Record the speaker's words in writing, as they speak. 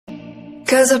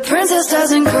'Cause a princess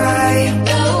doesn't cry.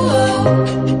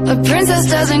 A princess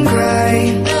doesn't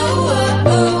cry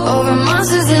over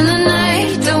monsters in the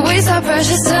night. Don't waste our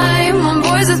precious time on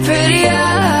boys with pretty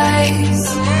eyes.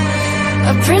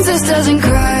 A princess doesn't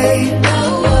cry.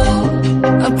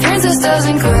 A princess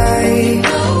doesn't cry.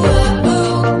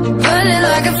 Burning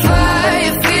like a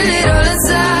fire, feel it all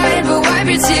inside, but wipe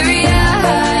your teary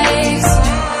eyes.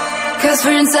 'Cause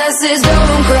princesses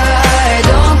don't cry,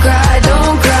 don't cry,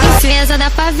 don't cry. Princesa da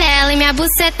favela e minha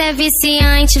buceta é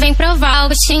viciante. Vem provar o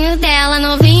gostinho dela,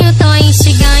 novinho, tô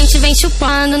instigante. Vem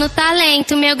chupando no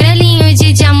talento, meu grelhinho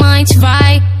de diamante.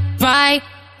 Vai, vai,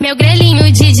 meu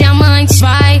grelhinho de diamante.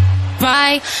 Vai,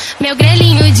 vai, meu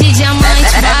grelhinho de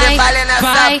diamante. Vai,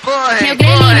 vai, meu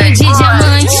grelhinho de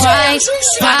diamante. Vai,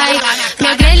 vai,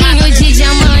 meu grelhinho de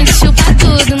diamante. Chupa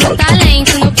tudo no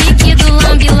talento, no pique do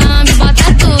lambe-lambe. Bota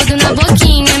tudo na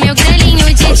boquinha, meu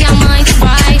grelhinho de diamante.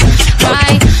 Vai,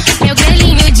 vai, meu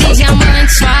grelhinho de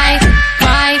diamante. Vai,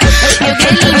 vai, meu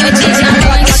grelhinho de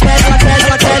diamante. Meu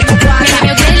grelhinho de diamante.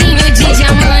 Meu grelhinho de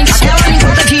diamante.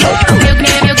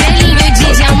 Meu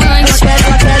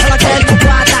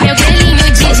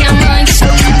grelhinho de diamante.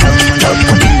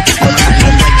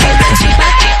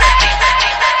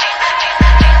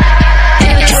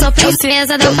 Eu sou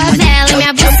princesa da favela e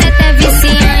minha buceta é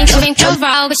viciante. Vem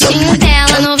provar o gostinho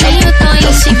dela, novinho, tô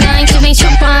instigante. Vem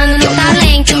chupando no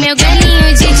talento, meu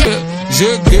grelhinho de diamante.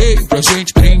 Cheguei pra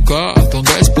gente brincar, então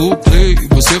desce pro play,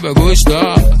 você vai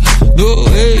gostar.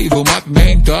 Doei, vou me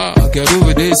apimentar, quero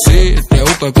obedecer até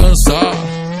o pé cansar.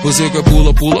 Você quer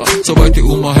pula, pula, só vai ter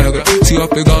uma regra. Se a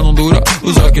pegar não dura,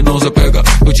 usar que não se pega.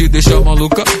 Vou te deixar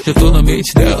maluca, já tô na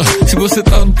mente dela. Se você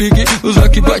tá no pique, usar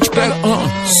que vai te pega.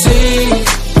 Sim,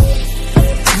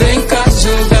 vem cá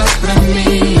jogar pra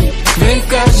mim. Vem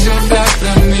cá jogar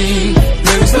pra mim,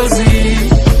 meu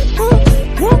sozinho.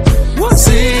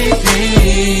 Sim,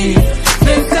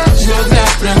 vem cá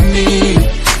jogar pra mim.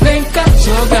 Vem cá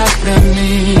jogar pra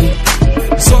mim.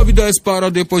 Sobe 10 para,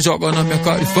 depois joga na minha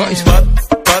cara e faz.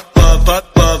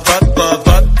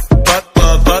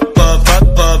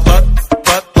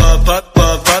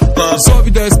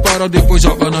 Sobe 10 para, depois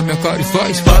joga na minha cara e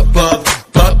faz.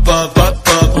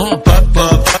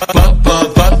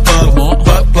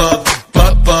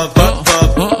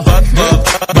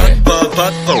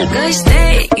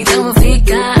 Gostei, então vou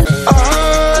ficar.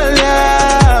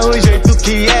 Olha o jeito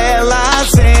que ela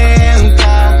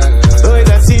senta,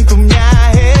 doida assim tu me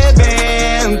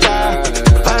arrebenta.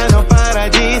 Vai, não para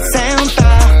de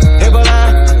sentar,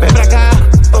 rebolar, vem pra cá,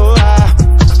 oa.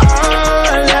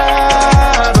 Olha,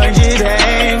 bandida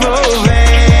é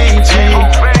envolvente,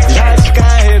 já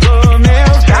descarregou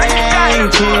meu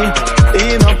pente.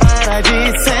 E não para de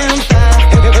sentar,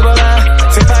 rebolar,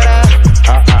 sem parar.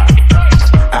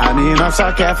 A mina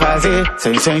só quer fazer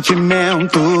sem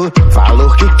sentimento, falou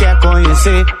que quer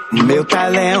conhecer meu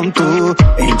talento.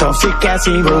 Então se quer se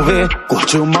envolver,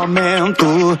 curte o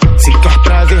momento. Se quer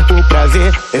prazer por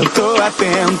prazer, eu tô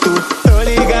atento. Tô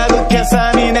ligado que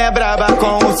essa mina é braba,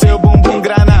 com o seu bumbum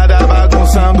granada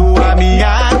bagunçando a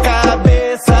minha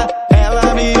cabeça.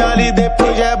 Ela me olha e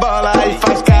depois rebola e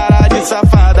faz cara de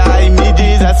safada e me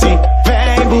diz assim: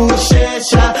 vem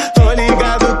bochecha. Tô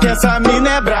ligado que essa mina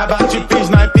é braba, tipo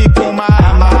snipe com uma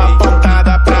arma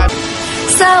apontada pra mim.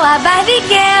 Sou a Barbie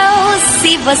Girl,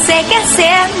 se você quer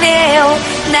ser meu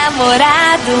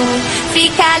namorado,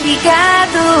 fica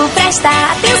ligado, presta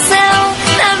atenção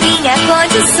na minha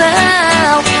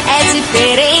condição. É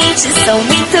diferente, sou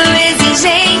muito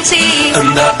exigente.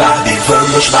 Anda Barbie,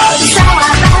 vamos Barbie. Sou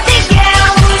a Barbie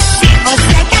Girl, se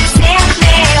você quer ser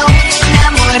meu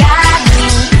namorado,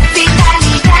 fica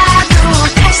ligado,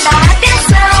 presta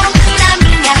atenção na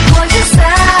minha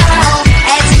condição.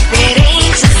 É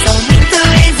diferente, sou muito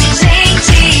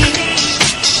exigente.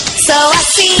 Sou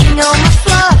assim, uma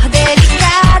flor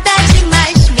delicada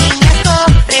demais. Minha cor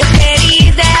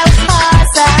preferida é o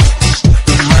rosa.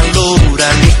 Uma loura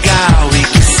legal e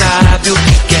que sabe o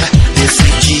que quer,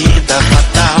 decidida,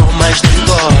 fatal, mas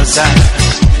dengosa.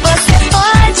 Você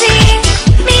pode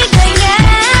me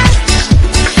ganhar,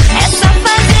 é só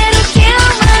fazer o que eu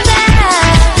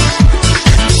mandar.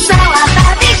 Sou a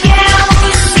Barbie Girl,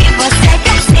 se você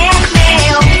quer ser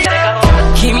meu.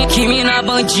 Que mina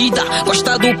bandida,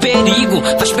 gosta do perigo,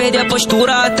 faz perder a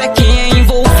postura até quem é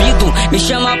envolvido. Me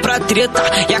chama pra treta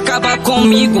e acaba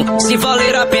comigo. Se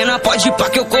valer a pena, pode ir pra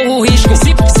que eu corro risco.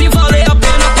 Se valer a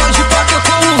pena, pode ir pra que eu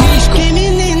corro risco. Que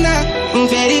menina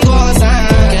perigosa,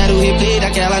 quero o replay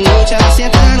daquela noite, ela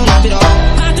sentando na piroca.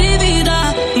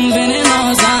 Atrevida,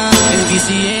 venenosa, eu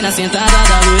viciei na sentada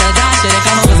da loira da xereca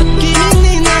rosa. Que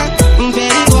menina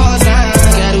perigosa,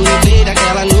 quero o replay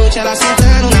daquela noite, ela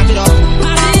sentando na piroca.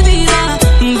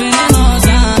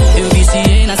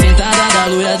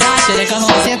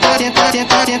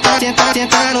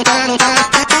 tentando,